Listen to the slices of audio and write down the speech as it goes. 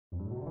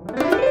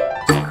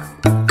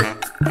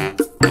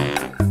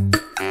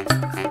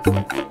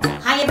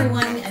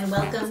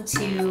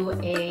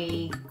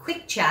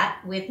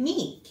Chat with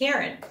me,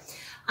 Karen.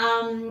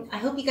 I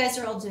hope you guys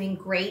are all doing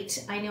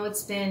great. I know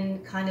it's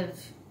been kind of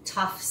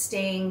tough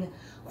staying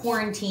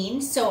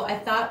quarantined, so I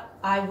thought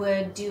I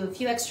would do a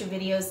few extra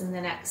videos in the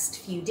next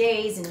few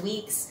days and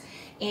weeks,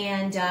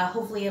 and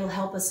hopefully it'll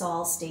help us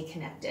all stay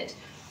connected.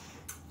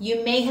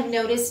 You may have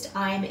noticed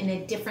I'm in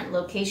a different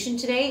location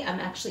today. I'm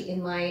actually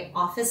in my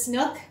office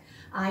nook.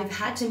 I've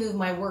had to move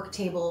my work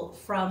table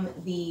from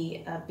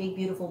the big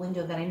beautiful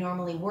window that I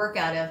normally work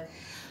out of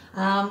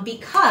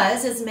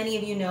because, as many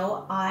of you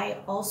know, I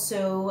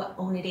also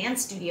own a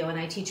dance studio and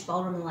I teach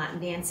ballroom and Latin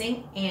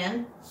dancing,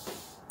 and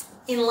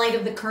in light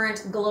of the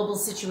current global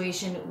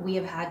situation, we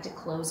have had to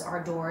close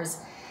our doors,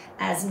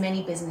 as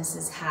many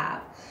businesses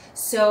have.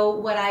 So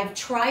what I've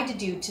tried to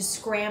do to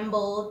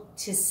scramble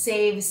to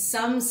save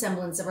some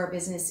semblance of our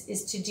business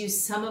is to do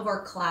some of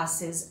our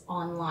classes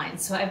online.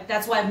 So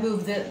that's why I've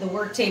moved the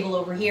work table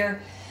over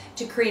here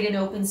to create an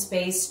open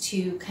space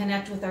to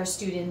connect with our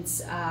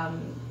students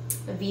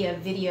via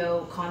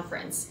video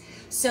conference.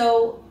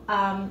 So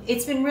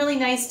it's been really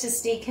nice to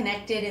stay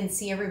connected and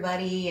see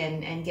everybody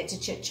and get to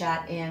chit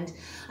chat, and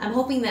I'm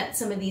hoping that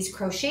some of these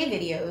crochet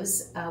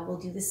videos will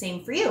do the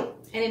same for you.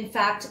 And in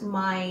fact,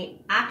 my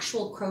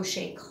actual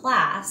crochet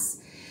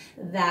class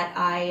that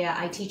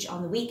I teach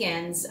on the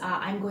weekends,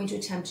 I'm going to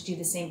attempt to do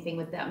the same thing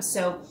with them.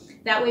 So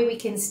that way we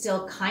can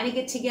still kind of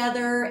get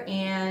together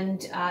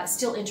and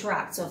still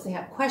interact. So if they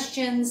have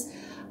questions,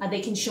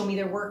 they can show me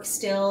their work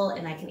still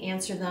and I can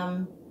answer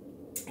them.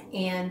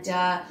 And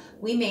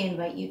we may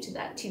invite you to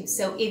that too.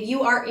 So if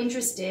you are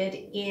interested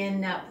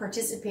in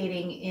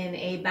participating in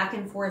a back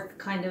and forth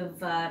kind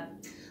of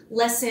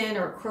lesson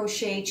or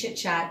crochet chit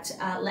chat,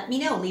 let me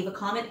know. Leave a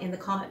comment in the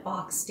comment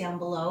box down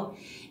below,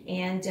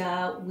 and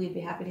we'd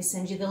be happy to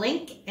send you the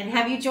link and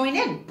have you join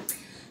in.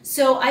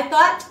 So I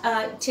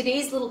thought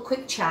today's little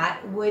quick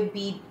chat would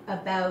be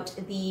about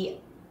the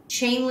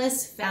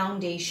Chainless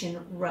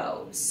Foundation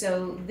Row.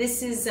 So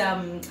this is,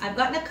 I've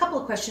gotten a couple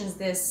of questions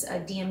this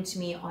DM'd to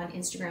me on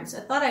Instagram, so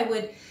I thought I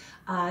would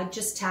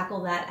just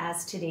tackle that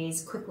as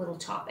today's quick little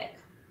topic.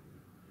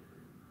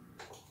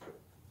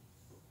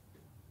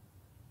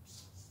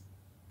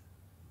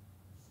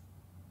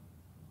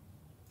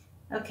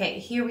 Okay,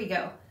 here we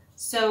go.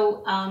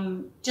 So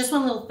just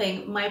one little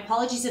thing. My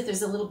apologies if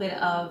there's a little bit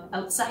of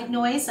outside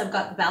noise. I've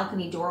got the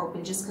balcony door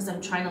open just because I'm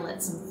trying to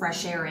let some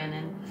fresh air in,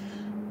 and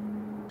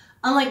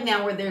unlike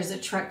now where there's a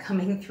truck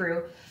coming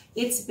through,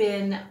 it's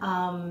been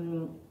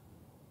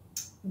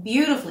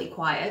beautifully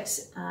quiet.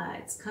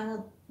 It's kind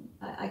of,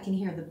 I can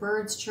hear the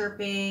birds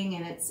chirping,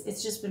 and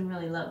it's just been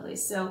really lovely.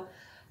 So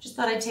just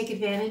thought I'd take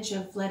advantage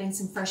of letting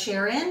some fresh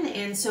air in,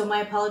 and so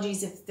my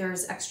apologies if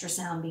there's extra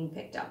sound being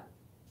picked up.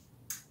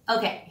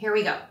 Okay, here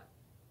we go.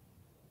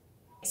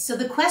 So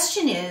the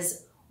question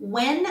is,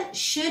 when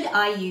should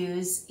I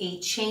use a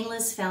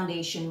chainless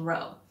foundation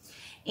row?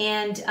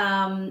 And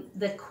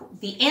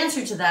the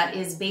answer to that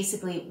is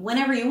basically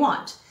whenever you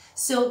want.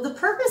 So the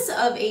purpose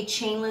of a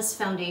chainless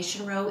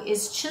foundation row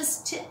is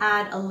just to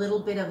add a little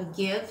bit of a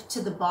give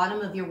to the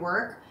bottom of your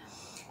work,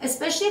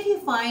 especially if you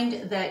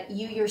find that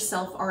you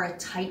yourself are a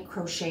tight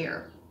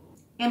crocheter.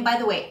 And by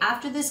the way,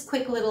 after this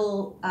quick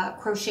little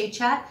crochet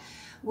chat,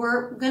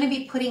 we're going to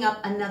be putting up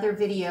another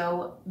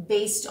video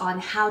based on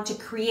how to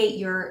create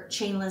your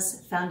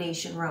chainless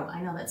foundation row.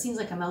 I know that seems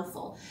like a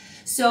mouthful.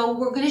 So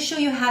we're going to show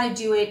you how to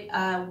do it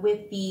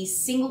with the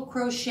single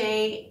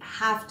crochet,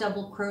 half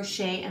double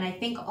crochet, and I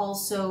think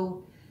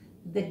also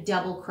the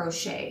double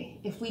crochet.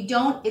 If we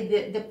don't,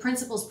 the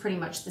principle is pretty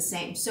much the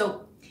same.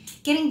 So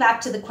getting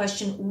back to the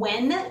question,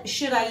 when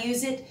should I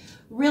use it?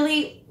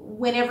 Really,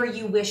 whenever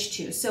you wish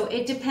to. So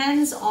it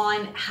depends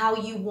on how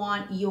you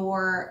want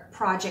your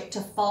project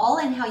to fall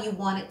and how you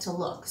want it to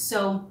look.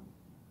 So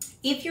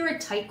if you're a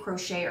tight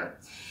crocheter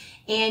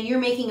and you're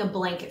making a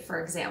blanket,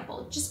 for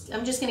example,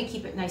 I'm just going to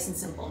keep it nice and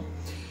simple.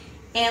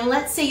 And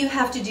let's say you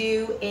have to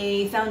do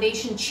a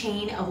foundation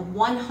chain of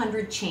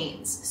 100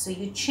 chains. So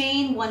you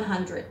chain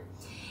 100.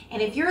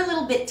 And if you're a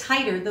little bit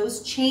tighter,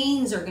 those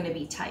chains are going to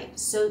be tight.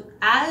 So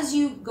as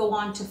you go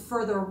on to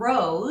further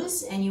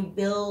rows and you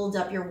build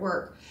up your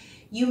work,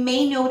 you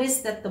may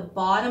notice that the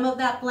bottom of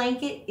that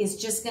blanket is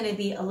just going to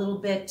be a little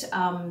bit,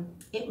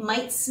 it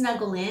might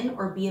snuggle in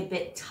or be a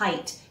bit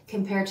tight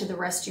compared to the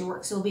rest of your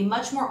work. So it'll be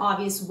much more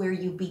obvious where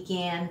you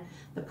began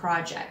the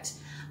project.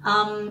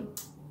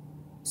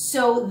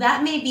 So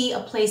that may be a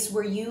place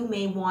where you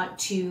may want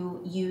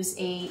to use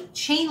a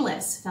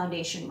chainless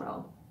foundation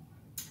row.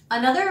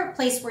 Another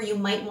place where you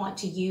might want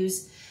to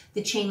use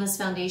the chainless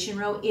foundation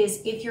row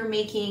is if you're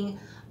making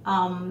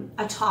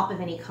a top of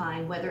any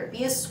kind, whether it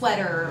be a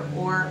sweater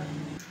or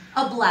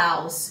a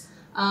blouse,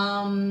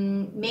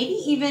 maybe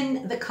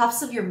even the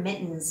cuffs of your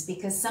mittens,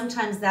 because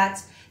sometimes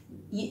that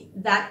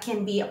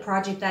can be a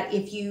project that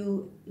if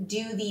you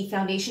do the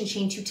foundation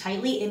chain too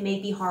tightly, it may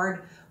be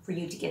hard for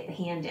you to get the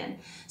hand in.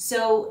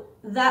 So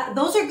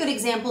those are good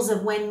examples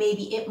of when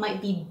maybe it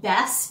might be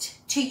best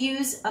to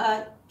use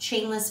a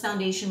chainless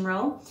foundation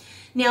row.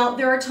 Now,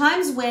 there are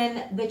times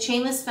when the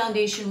chainless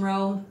foundation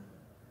row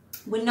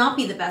would not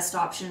be the best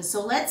option.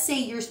 So let's say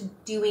you're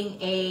doing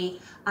a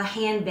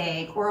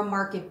handbag or a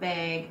market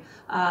bag,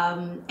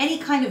 any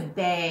kind of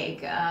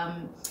bag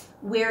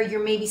where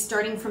you're maybe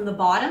starting from the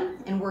bottom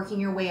and working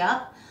your way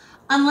up.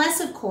 Unless,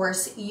 of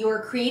course,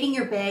 you're creating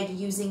your bag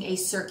using a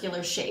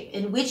circular shape,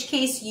 in which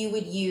case you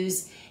would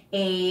use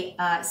a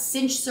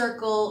cinch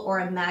circle or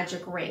a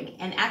magic ring.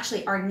 And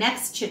actually our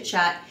next chit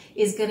chat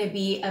is going to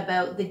be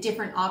about the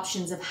different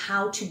options of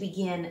how to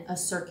begin a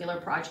circular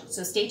project.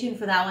 So stay tuned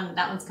for that one.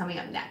 That one's coming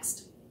up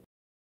next.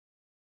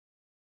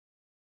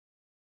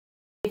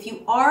 If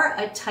you are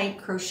a tight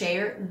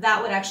crocheter,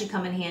 that would actually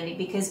come in handy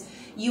because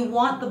you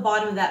want the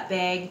bottom of that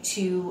bag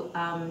to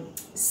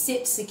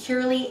sit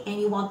securely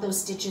and you want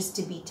those stitches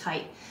to be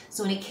tight.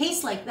 So in a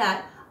case like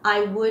that,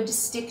 I would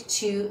stick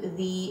to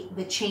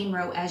the chain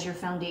row as your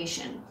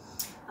foundation.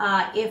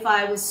 If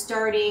I was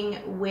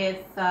starting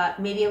with,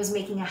 maybe I was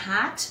making a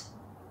hat,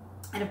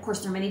 and of course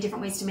there are many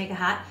different ways to make a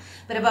hat,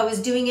 but if I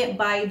was doing it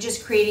by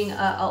just creating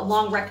a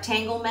long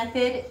rectangle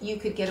method, you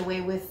could get away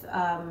with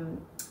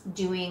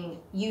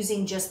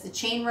using just the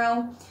chain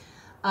row.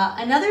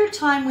 Another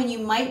time when you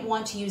might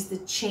want to use the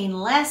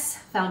chainless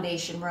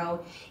foundation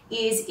row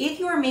is if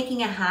you are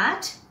making a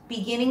hat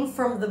beginning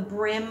from the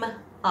brim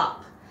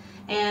up.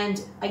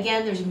 And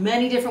again, there's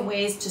many different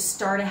ways to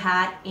start a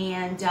hat,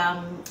 and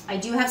I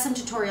do have some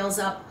tutorials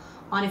up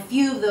on a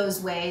few of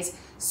those ways,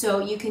 so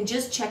you can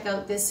just check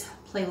out this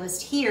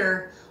playlist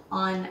here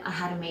on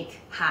how to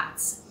make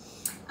hats.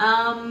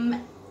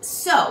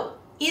 So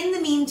in the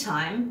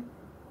meantime,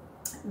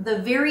 the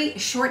very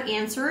short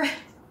answer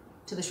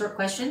to the short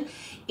question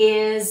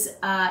is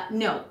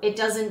no, it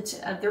doesn't,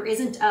 there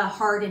isn't a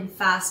hard and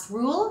fast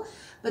rule,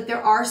 but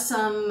there are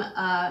some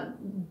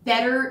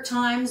better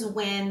times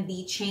when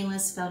the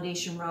chainless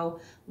foundation row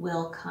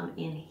will come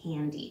in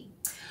handy.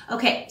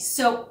 Okay,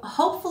 so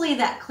hopefully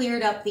that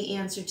cleared up the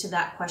answer to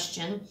that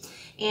question.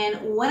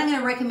 And what I'm going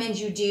to recommend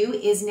you do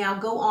is now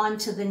go on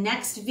to the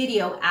next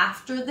video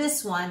after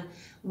this one,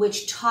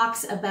 which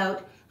talks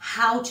about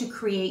how to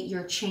create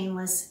your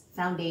chainless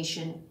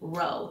foundation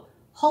row.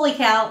 Holy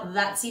cow,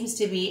 that seems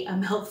to be a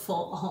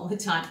mouthful all the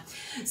time.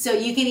 So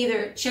you can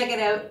either check it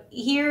out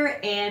here,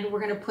 and we're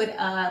going to put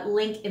a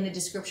link in the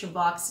description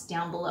box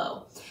down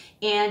below.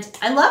 And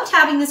I loved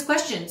having this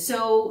question,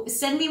 so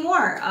send me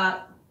more.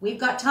 We've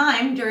got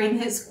time during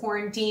this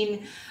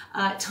quarantine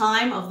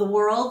time of the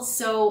world,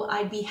 so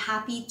I'd be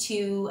happy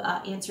to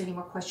answer any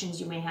more questions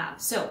you may have.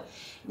 So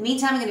in the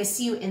meantime, I'm going to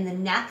see you in the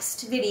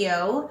next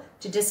video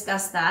to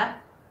discuss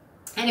that.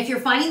 And if you're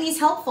finding these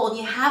helpful and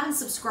you haven't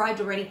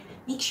subscribed already,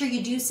 make sure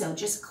you do so.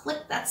 Just click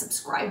that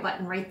subscribe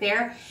button right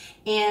there.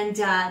 And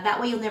that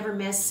way you'll never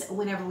miss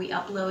whenever we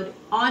upload.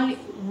 On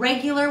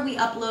regular, we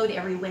upload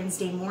every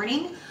Wednesday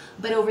morning.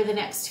 But over the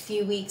next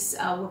few weeks,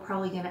 we're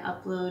probably going to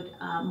upload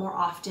more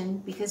often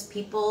because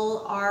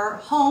people are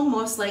home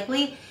most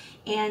likely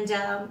and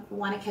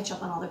want to catch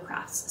up on all their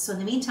crafts. So in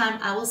the meantime,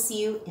 I will see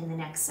you in the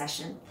next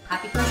session.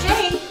 Happy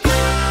crocheting!